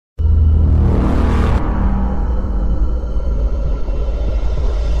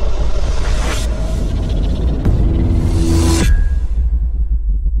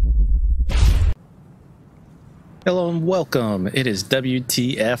Hello and welcome. It is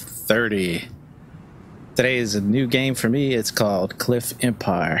WTF 30. Today is a new game for me. It's called Cliff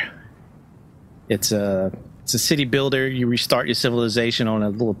Empire. It's a city builder. You restart your civilization on a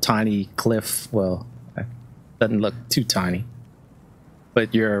little tiny cliff. Well, it doesn't look too tiny,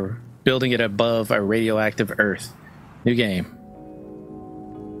 but you're building it above a radioactive Earth. New game.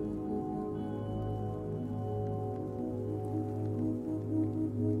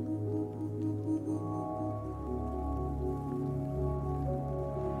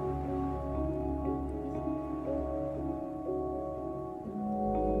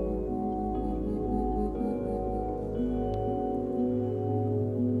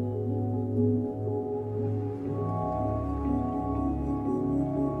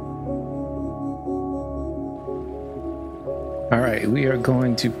 Alright, we are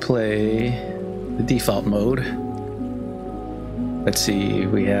going to play the default mode. Let's see,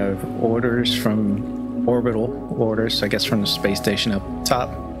 we have orders from orbital orders, I guess from the space station up top.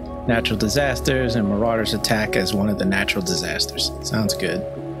 Natural disasters and marauders attack as one of the natural disasters. Sounds good.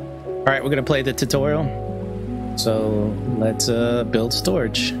 Alright, we're going to play the tutorial. So let's build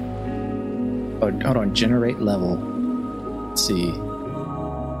storage. Oh, hold on, generate level. Let's see.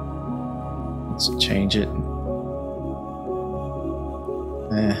 Let's change it.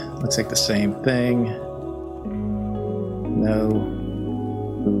 Looks like the same thing. No.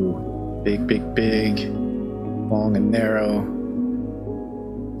 Ooh. Big, big, big. Long and narrow.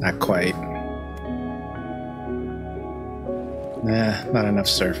 Not quite. Nah, not enough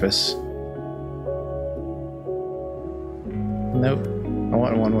surface. Nope. I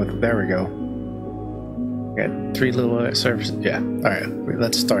want one with, there we go. Got 3 little surfaces. Yeah. Alright,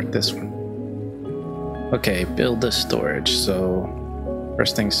 let's start this one. Okay, build the storage. So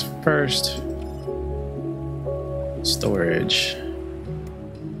first things first, storage.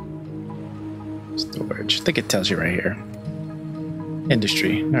 I think it tells you right here.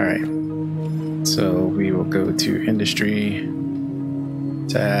 Industry. All right. So we will go to industry,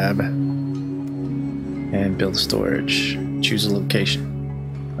 tab, and build storage. Choose a location.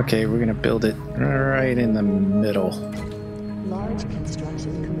 Okay, we're gonna build it right in the middle. Large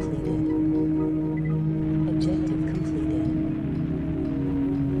construction completed. Objective completed.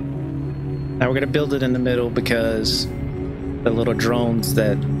 Now we're going to build it in the middle because the little drones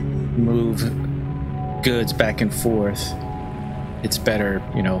that move goods back and forth, it's better,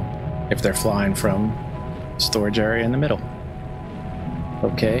 you know, if they're flying from storage area in the middle.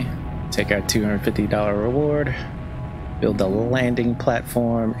 Okay, take our $250 reward, build a landing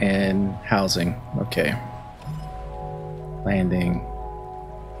platform and housing. Okay, landing,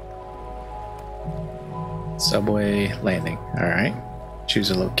 subway, landing. All right,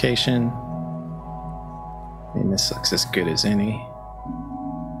 choose a location. And this looks as good as any.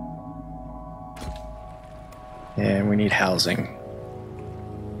 And we need housing.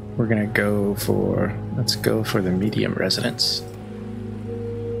 We're gonna go for, let's go for the medium residence.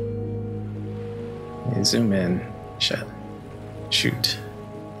 And zoom in, shoot.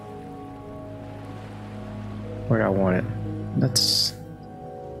 Where I want it. There's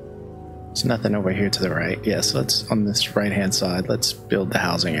nothing over here to the right. Yeah, so let's, on this right hand side, let's build the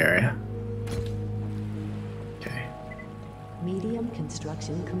housing area. Medium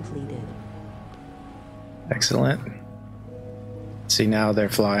construction completed. Excellent. See, now they're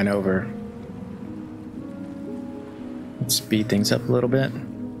flying over. Let's speed things up a little bit.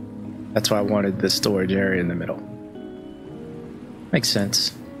 That's why I wanted the storage area in the middle. Makes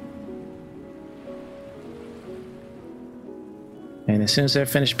sense. And as soon as they're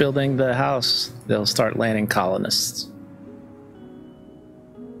finished building the house, they'll start landing colonists.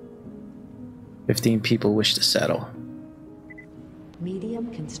 15 people wish to settle.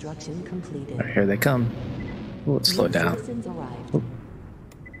 Medium construction completed. Right, here they come. Ooh, let's slow down. Ooh.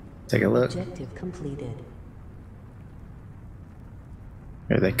 Take a look. Objective completed.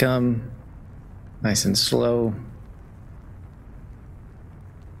 Here they come. Nice and slow.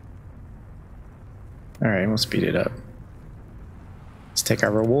 Alright, we'll speed it up. Let's take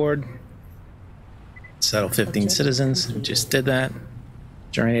our reward. Settle 15 citizens. We just did that.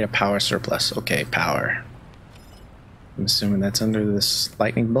 Generate a power surplus. Okay, power. I'm assuming that's under this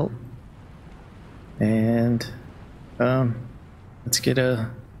lightning bolt. And let's get a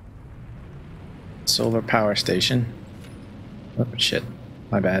solar power station. Oh shit,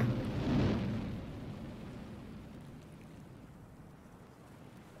 my bad.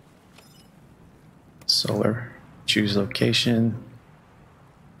 Solar, choose location.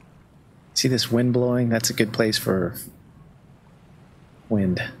 See this wind blowing? That's a good place for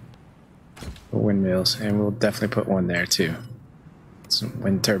wind. Windmills, and we'll definitely put one there too. Some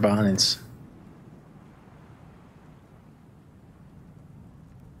wind turbines.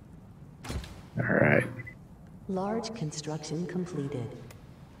 Large construction completed.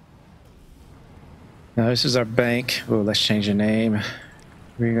 Now this is our bank. Oh, let's change the name.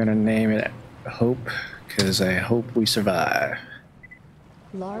 We're gonna name it Hope, because I hope we survive.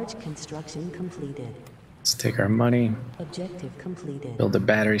 Large construction completed. Let's take our money. Objective completed. Build a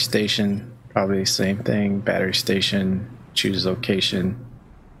battery station. Probably the same thing. Battery station. Choose location.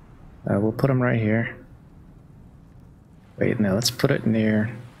 We'll put them right here. Wait, no, let's put it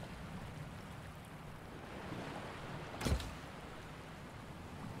near.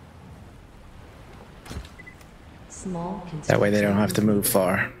 Small That way they don't have to move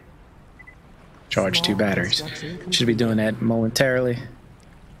far. Charge 2 batteries. Should be doing that momentarily.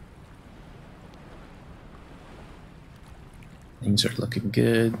 Things are looking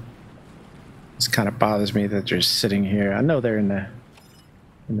good. This kind of bothers me that they're sitting here. I know they're in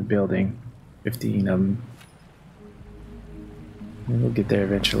the building. 15 of them. We'll get there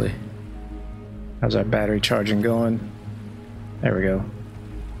eventually. How's our battery charging going? There we go.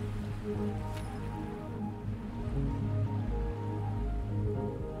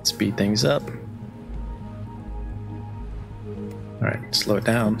 Speed things up. Alright, slow it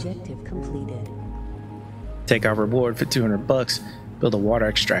down. Objective completed. Take our reward for 200 bucks. Build a water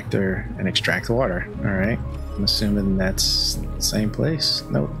extractor and extract water. Alright. I'm assuming that's the same place.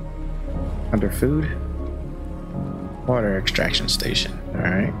 Nope. Under food. Water extraction station.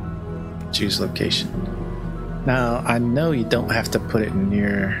 Alright. Choose location. Now, I know you don't have to put it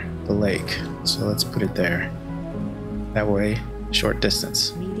near the lake. So let's put it there. That way, short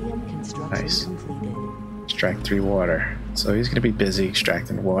distance. Medium construction Nice. completed. Extract 3 water. So he's gonna be busy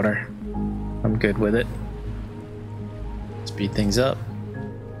extracting water. I'm good with it. Speed things up.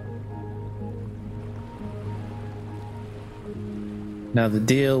 Now the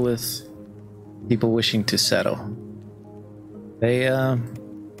deal with people wishing to settle. They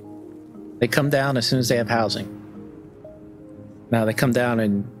come down as soon as they have housing. Now they come down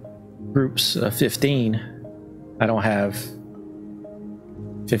in groups of 15. I don't have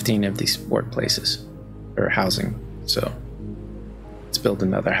 15 of these workplaces or housing, so let's build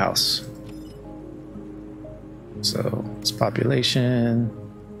another house. So it's population,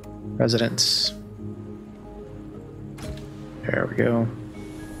 residents. There we go.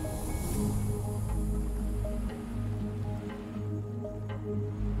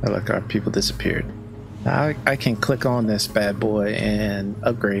 Oh, look, our people disappeared. Now I can click on this bad boy and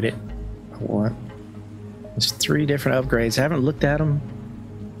upgrade it. I want. There's 3 different upgrades. I haven't looked at them.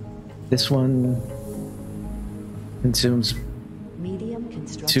 This one consumes Medium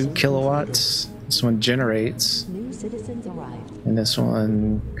construction 2 kilowatts. This one generates. completed. New citizens arrived. And this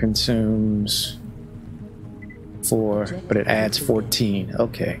one consumes 4, but it adds 14.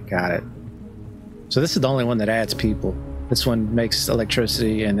 Okay, got it. So this is the only one that adds people. This one makes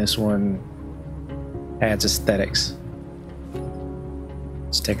electricity, and this one adds aesthetics.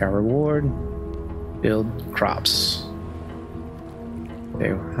 Let's take our reward. Build crops. Okay,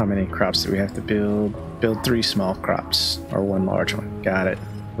 how many crops do we have to build? Build 3 small crops, or 1 large one. Got it.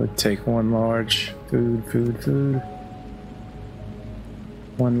 We'll take 1 large. Food, food, food.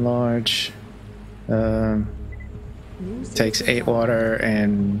 1 large. New Takes citizens 8 water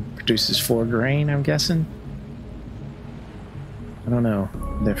and produces 4 grain, I'm guessing. I don't know.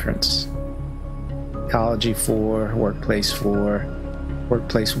 Difference. Ecology 4, workplace 4,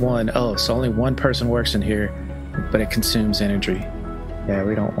 workplace 1. Oh, so only 1 person works in here, but it consumes energy. Yeah,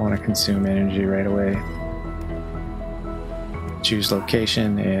 we don't want to consume energy right away. Choose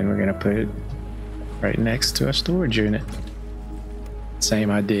location, and we're gonna put it right next to a storage unit.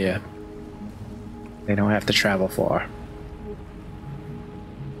 Same idea. They don't have to travel far.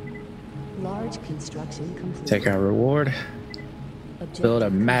 Large construction completed. Take our reward. Build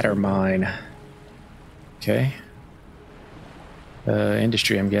a matter mine. Okay.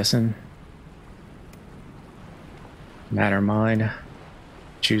 Industry, I'm guessing. Matter mine.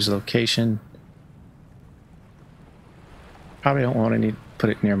 Choose location. Probably don't want to put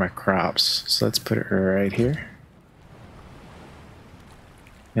it near my crops, so let's put it right here.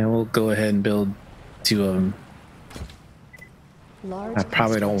 And we'll go ahead and build 2 of them. Large I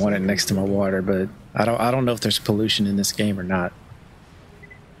probably don't want it next to my water, but I don't know if there's pollution in this game or not.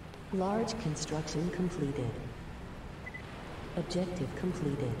 Large construction completed. Objective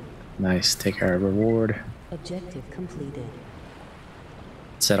completed. Nice. Take our reward. Objective completed.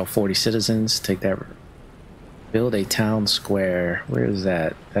 Settle 40 citizens. Take that. Build a town square. Where is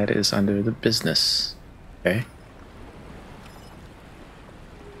that? That is under the business. Okay.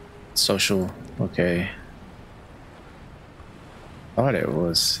 Social. Okay. Thought it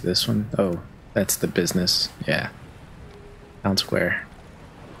was this one. Oh, that's the business. Yeah. Town square.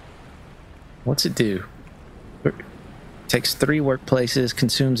 What's it do? Takes 3 workplaces,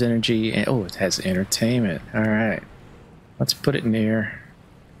 consumes energy, and oh, it has entertainment. All right, let's put it near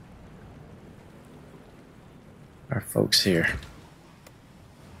our folks here.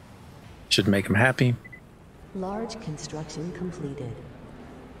 Should make them happy. Large construction completed.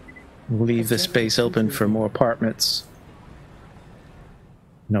 Leave the space open for more apartments.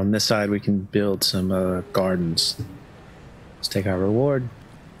 And on this side, we can build some gardens. Let's take our reward.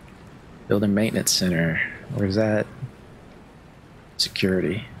 Build a maintenance center. Where's that?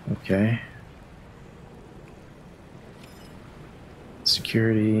 Security. Okay.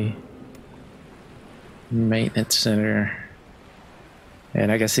 Security. Maintenance center.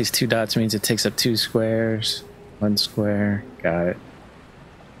 And I guess these 2 dots means it takes up 2 squares. 1 square. Got it.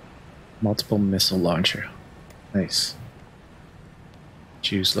 Multiple missile launcher. Nice.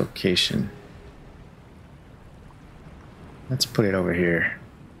 Choose location. Let's put it over here.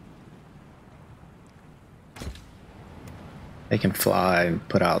 They can fly and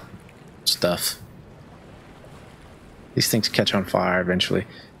put out stuff. These things catch on fire eventually.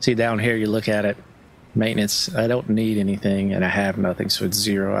 See down here, you look at it. Maintenance, I don't need anything and I have nothing, so it's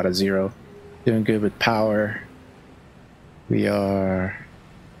 0 out of 0. Doing good with power. We have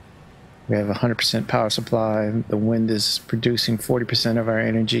 100% power supply. The wind is producing 40% of our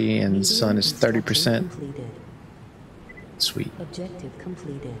energy and the sun is 30%. Sweet. Objective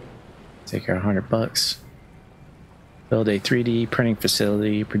completed. Take our $100. Build a 3D printing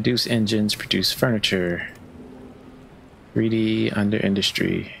facility, produce engines, produce furniture. 3D under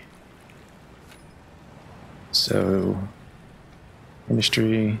industry. So,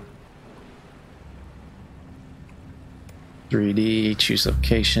 industry, 3D, choose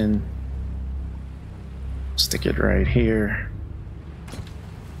location, stick it right here,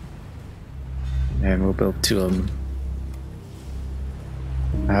 and we'll build 2 of them.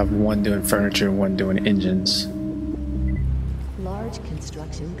 I have 1 doing furniture and 1 doing engines. Large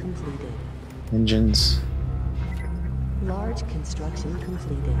construction completed. Engines. Large construction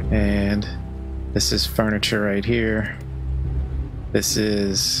completed. And this is furniture right here. This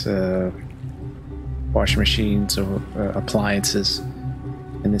is washing machines or appliances.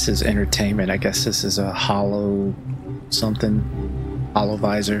 And this is entertainment. I guess this is a hollow something. Hollow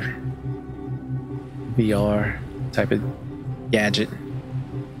visor. VR type of gadget.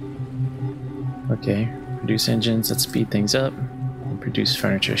 Okay. Produce engines. Let's speed things up. And produce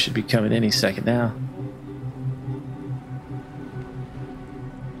furniture. Should be coming any second now.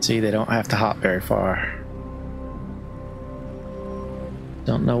 See, they don't have to hop very far.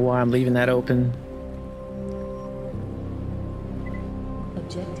 Don't know why I'm leaving that open.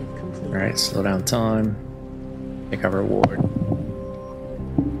 Objective complete. Alright, slow down time. Take our reward.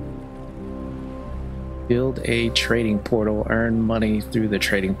 Build a trading portal. Earn money through the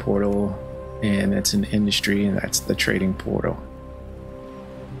trading portal. And it's an industry, and that's the trading portal.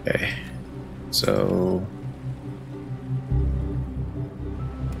 Okay. So...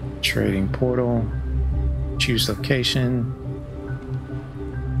 trading portal, choose location.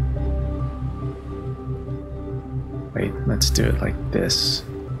 Wait, let's do it like this.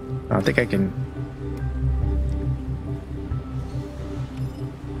 I don't think I can.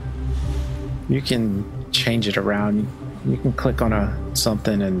 You can change it around. You can click on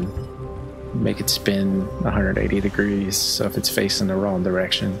something and make it spin 180 degrees, so if it's facing the wrong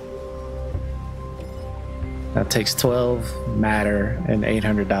direction. That takes 12 matter and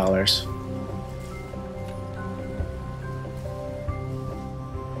 $800.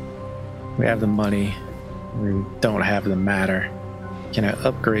 We have the money. We don't have the matter. Can I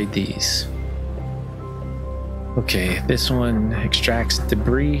upgrade these? Okay, this one extracts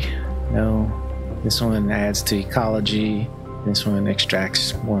debris. No. This one adds to ecology. This one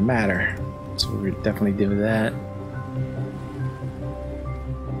extracts more matter. So we're definitely doing that.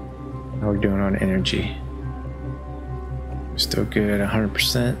 How are we doing on energy? Still good at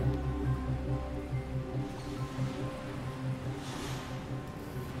 100%.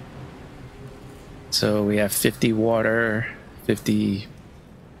 So we have 50 water, 50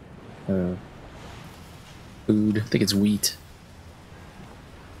 food. I think it's wheat.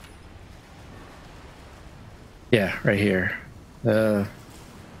 Yeah, right here. 2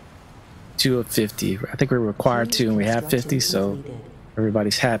 of 50. I think we're required to, and we have 50, so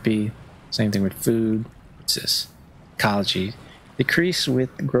everybody's happy. Same thing with food. What's this? Ecology. Decrease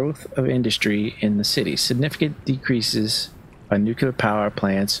with growth of industry in the city. Significant decreases by nuclear power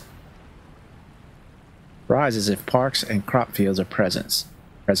plants rises if parks and crop fields are present.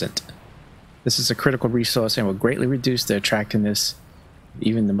 This is a critical resource and will greatly reduce the attractiveness of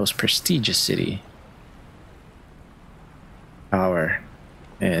even the most prestigious city. Power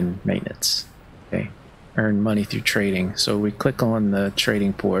and maintenance. Okay. earn money through trading. So we click on the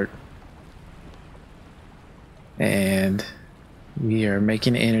trading port, and we are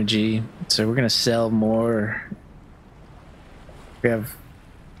making energy. So we're gonna sell more. We have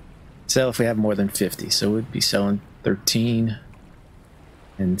sell if we have more than 50. So we'd be selling 13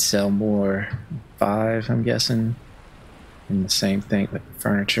 and sell more 5, I'm guessing. And the same thing with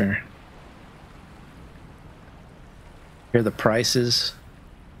furniture. Here are the prices.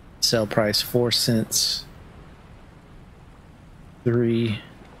 Sell price 4 cents, 3,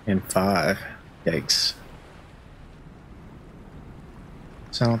 and 5. Yikes.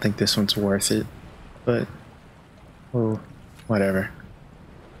 So I don't think this one's worth it, but well, whatever.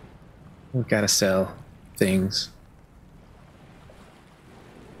 We gotta sell things.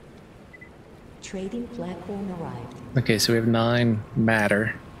 Trading platform arrived. Okay, so we have 9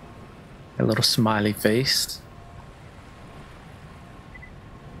 matter. A little smiley face.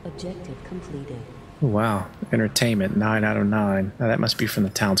 Objective completed. Oh, wow, entertainment 9 out of 9. Now that must be from the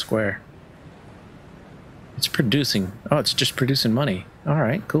town square. It's producing. Oh, it's just producing money. All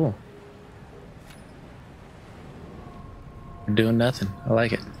right, cool. We're doing nothing. I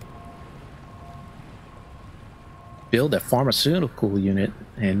like it. Build a pharmaceutical unit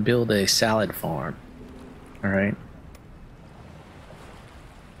and build a salad farm. All right.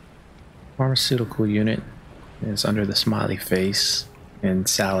 Pharmaceutical unit is under the smiley face, and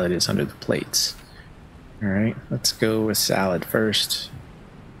salad is under the plates. All right, let's go with salad first.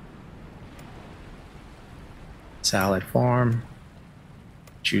 Salad farm.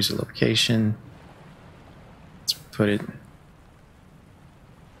 Choose a location. Let's put it.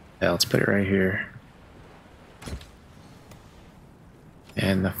 Yeah, let's put it right here.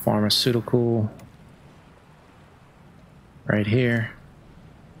 And the pharmaceutical right here.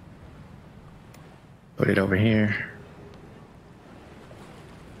 Put it over here.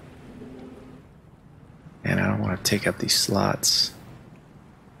 And I don't want to take up these slots.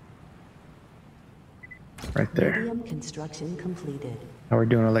 Right there. Medium construction completed. Now we're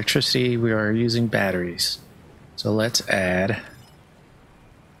doing electricity. We are using batteries. So let's add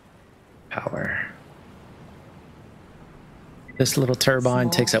power. This little turbine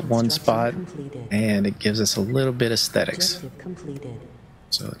takes up one spot, and it gives us a little bit of aesthetics. Objective completed.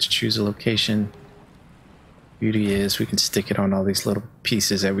 So let's choose a location. Beauty is we can stick it on all these little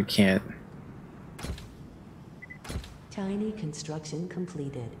pieces that we can't Tiny construction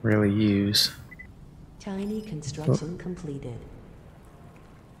completed. really use. Tiny construction completed.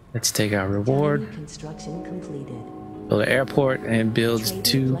 Let's take our reward. Tiny construction completed. Build an airport and build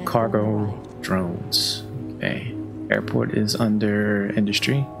 2 cargo drones. Okay. Airport is under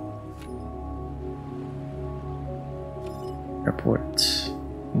industry. Airport,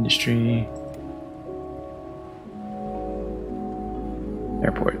 industry,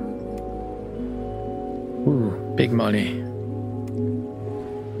 airport. Ooh, big money.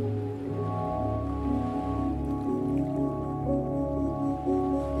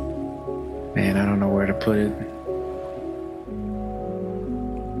 Man, I don't know where to put it.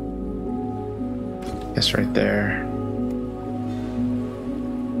 Guess right there.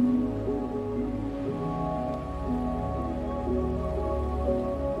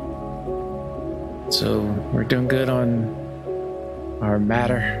 So we're doing good on our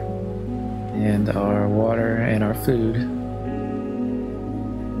matter and our water and our food.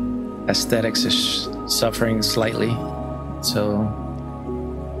 Aesthetics is suffering slightly. So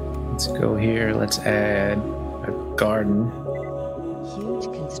let's go here. Let's add a garden. Huge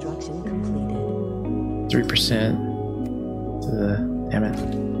construction completed. 3% to the, damn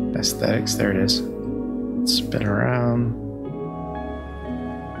it, aesthetics. There it is. Spin around.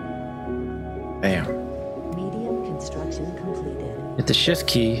 Bam. Medium construction completed. Hit the shift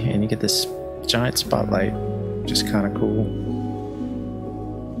key and you get this giant spotlight, which is kind of cool.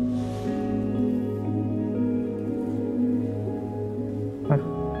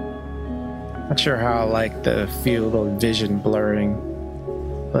 Not sure how I like the field of vision blurring,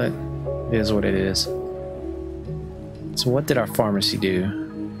 but it is what it is. So what did our pharmacy do?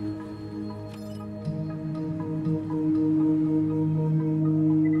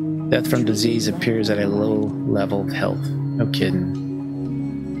 Death from disease appears at a low level of health. No kidding.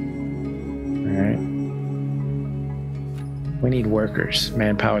 Alright. We need workers.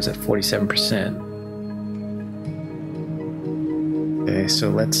 Manpower's at 47%. Okay, so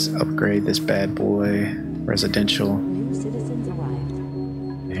let's upgrade this bad boy. Residential. New citizens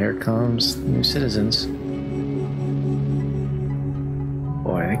arrived. Here comes new citizens.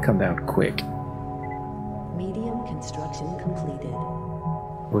 Boy, they come down quick. Medium construction completed.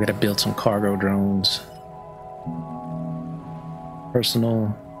 We're gonna build some cargo drones.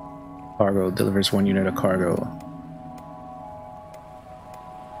 Personal Cargo delivers 1 unit of cargo.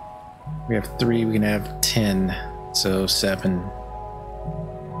 We have 3, we can have 10, so 7.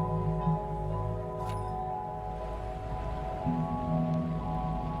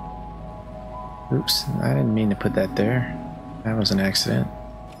 Oops, I didn't mean to put that there. That was an accident.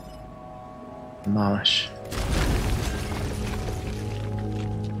 Demolish.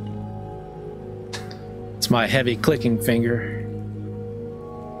 It's my heavy clicking finger.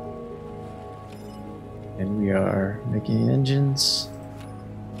 And we are making engines.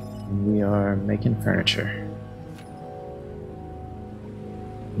 And we are making furniture.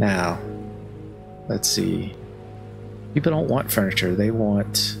 Now, let's see. People don't want furniture, they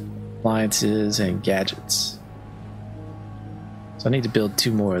want appliances and gadgets. So I need to build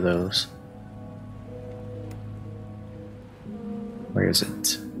 2 more of those. Where is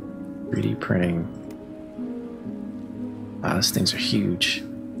it? 3D printing. Wow, these things are huge.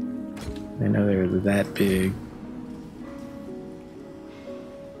 I know they're that big.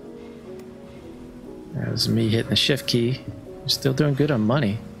 That was me hitting the shift key. We're still doing good on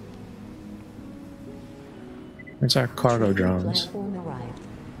money. Where's our cargo drones?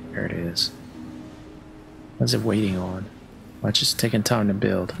 There it is. What's it waiting on? Well, it's just taking time to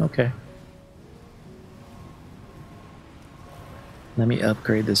build. Okay. Let me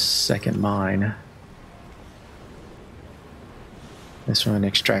upgrade this second mine. This one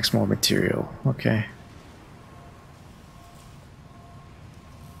extracts more material. Okay.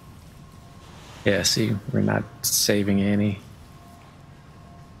 Yeah, see, we're not saving any.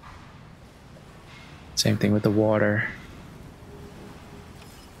 Same thing with the water.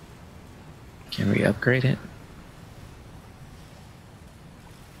 Can we upgrade it?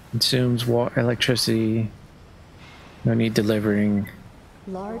 Consumes water, electricity. No need delivering.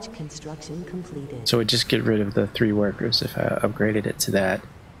 Large construction completed. So it just get rid of the 3 workers if I upgraded it to that.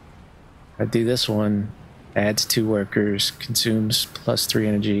 If I do this one, adds 2 workers, consumes +3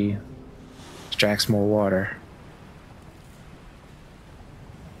 energy, extracts more water.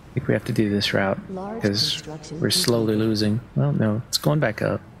 I think we have to do this route because we're slowly losing. Well, no, it's going back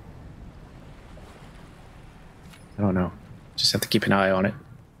up. I don't know. Just have to keep an eye on it.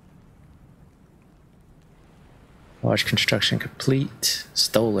 Large construction complete.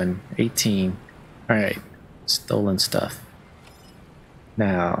 Stolen. 18. Alright. Stolen stuff.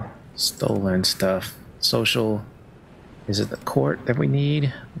 Now, stolen stuff. Social. Is it the court that we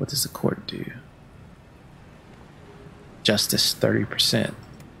need? What does the court do? Justice 30%.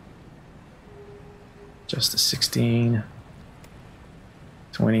 Justice 16.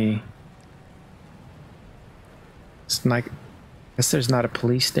 20. It's like, I guess there's not a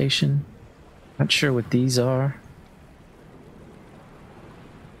police station. Not sure what these are.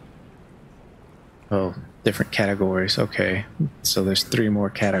 Oh, different categories. Okay, so there's 3 more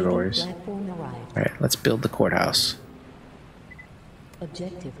categories. Alright, let's build the courthouse.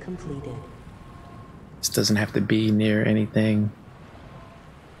 Objective completed. This doesn't have to be near anything.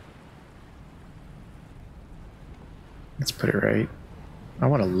 Let's put it right. I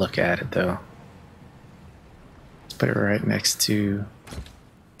want to look at it though. Let's put it right next to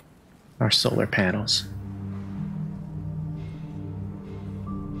our solar panels.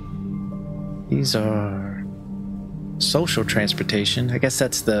 These are social transportation. I guess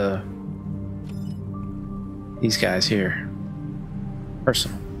that's these guys here.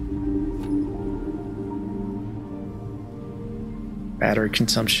 Personal. Battery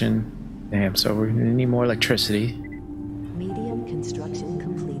consumption. Damn, so we're gonna need more electricity. Medium construction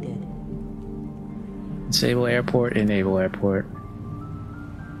completed. Disable airport, enable airport.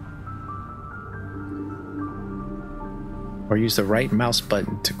 Or use the right mouse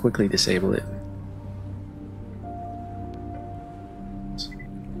button to quickly disable it.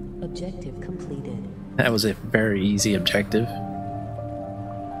 Objective completed. That was a very easy objective.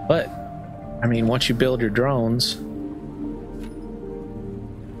 But, I mean, once you build your drones,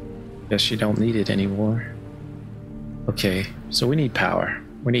 guess you don't need it anymore. Okay, so we need power.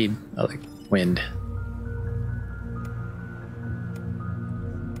 We need like wind.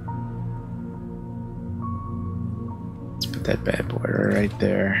 Let's put that bad boy right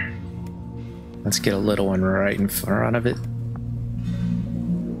there. Let's get a little one right in front of it.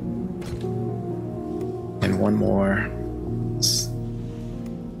 And one more.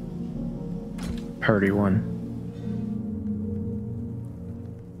 Purdy one.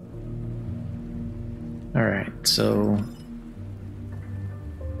 Alright, so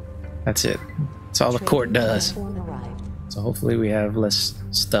that's it. That's all the court does. So hopefully we have less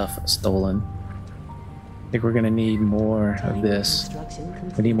stuff stolen. I think we're gonna need more of this.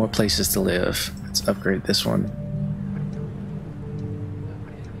 We need more places to live. Let's upgrade this one.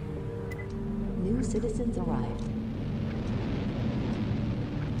 Citizens arrived.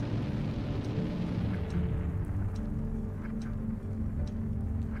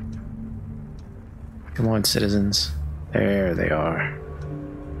 Come on, citizens. There they are.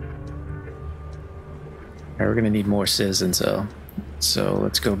 Alright, we're gonna need more citizens though. So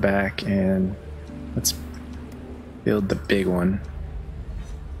let's go back and let's build the big one.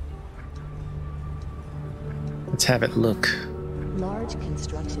 Let's have it look. Large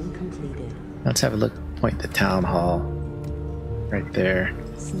construction completed. Let's have it look point the town hall. Right there.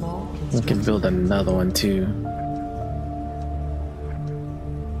 Small We construction. can build another one too.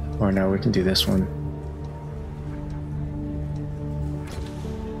 Or no, we can do this one.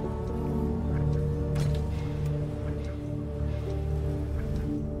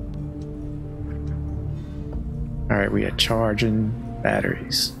 Alright, we are charging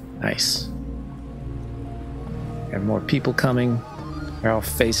batteries. Nice. Have more people coming. They're all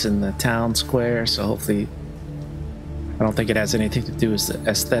facing the town square, so hopefully... I don't think it has anything to do with the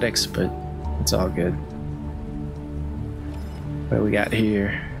aesthetics, but it's all good. What do we got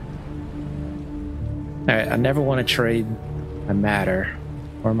here? Alright, I never want to trade my matter,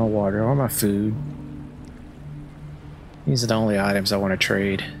 or my water, or my food. These are the only items I want to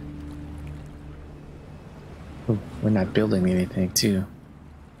trade. Oh, we're not building anything, too.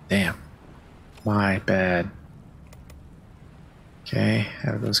 Damn. My bad. Okay,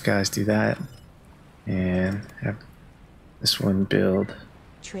 have those guys do that. And have this one build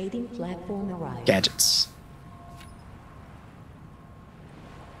Trading platform arrived. gadgets.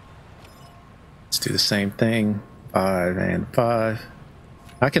 Let's do the same thing. 5 and 5.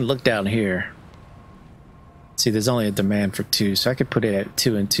 I can look down here. See, there's only a demand for 2, so I could put it at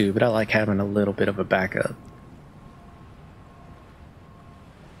 2 and 2, but I like having a little bit of a backup.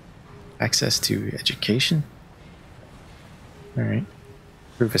 Access to education. Alright.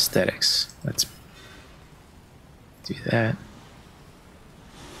 Improve aesthetics. Let's do that.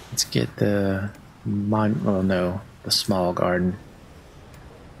 Let's get the oh no, the small garden.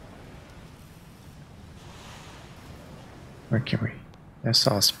 Where can we? I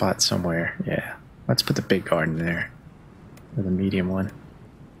saw a spot somewhere. Yeah. Let's put the big garden there. Or the medium one.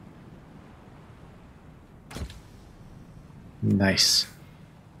 Nice.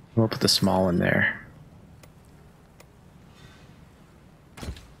 We'll put the small one there.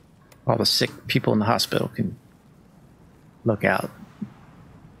 All the sick people in the hospital can look out,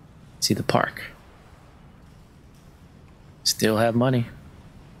 see the park. Still have money.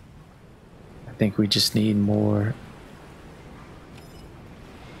 I think we just need more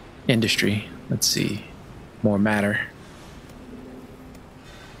industry. Let's see, more matter.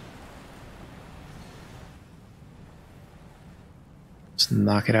 Let's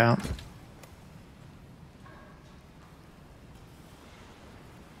knock it out.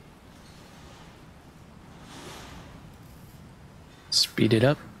 Speed it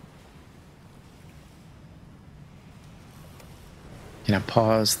up. Can I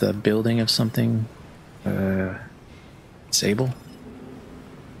pause the building of something? Disable.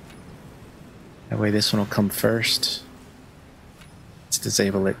 That way this one will come first. Let's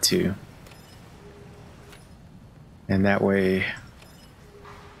disable it too. And that way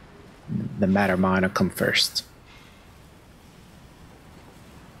the matter mine will come first.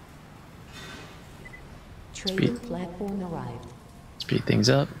 Trading platform arrived. Speed things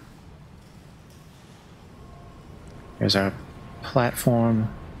up. There's our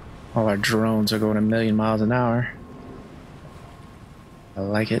platform. All our drones are going 1,000,000 miles an hour. I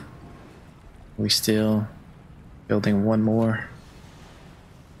like it. We still building one more.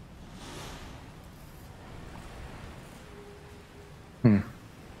 Here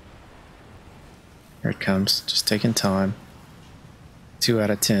it comes. Just taking time. 2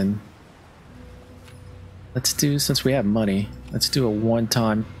 out of 10. Let's do, since we have money, let's do a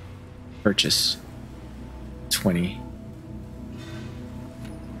one-time purchase. 20.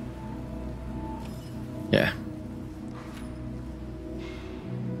 Yeah.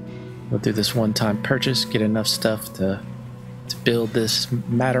 We'll do this one-time purchase, get enough stuff to build this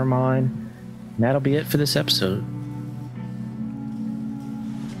matter mine, and that'll be it for this episode.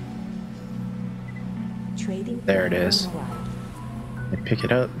 Trading There it is. platform arrived. And pick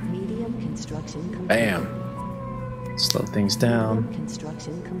it up. Medium construction completed. Bam. Slow things down. Medium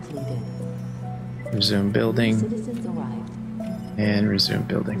construction completed. Resume building. Citizens arrived. And resume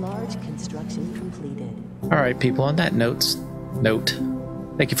building. Large construction completed. Alright people, on that note,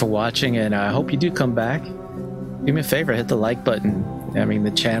 thank you for watching, and I hope you do come back. Do me a favor, hit the like button. I mean,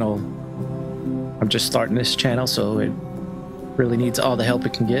 the channel, I'm just starting this channel, so it really needs all the help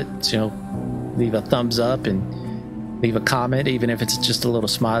it can get. So leave a thumbs up and leave a comment, even if it's just a little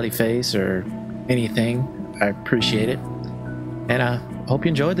smiley face or anything, I appreciate it. And I hope you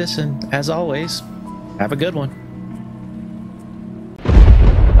enjoyed this, and as always, have a good one.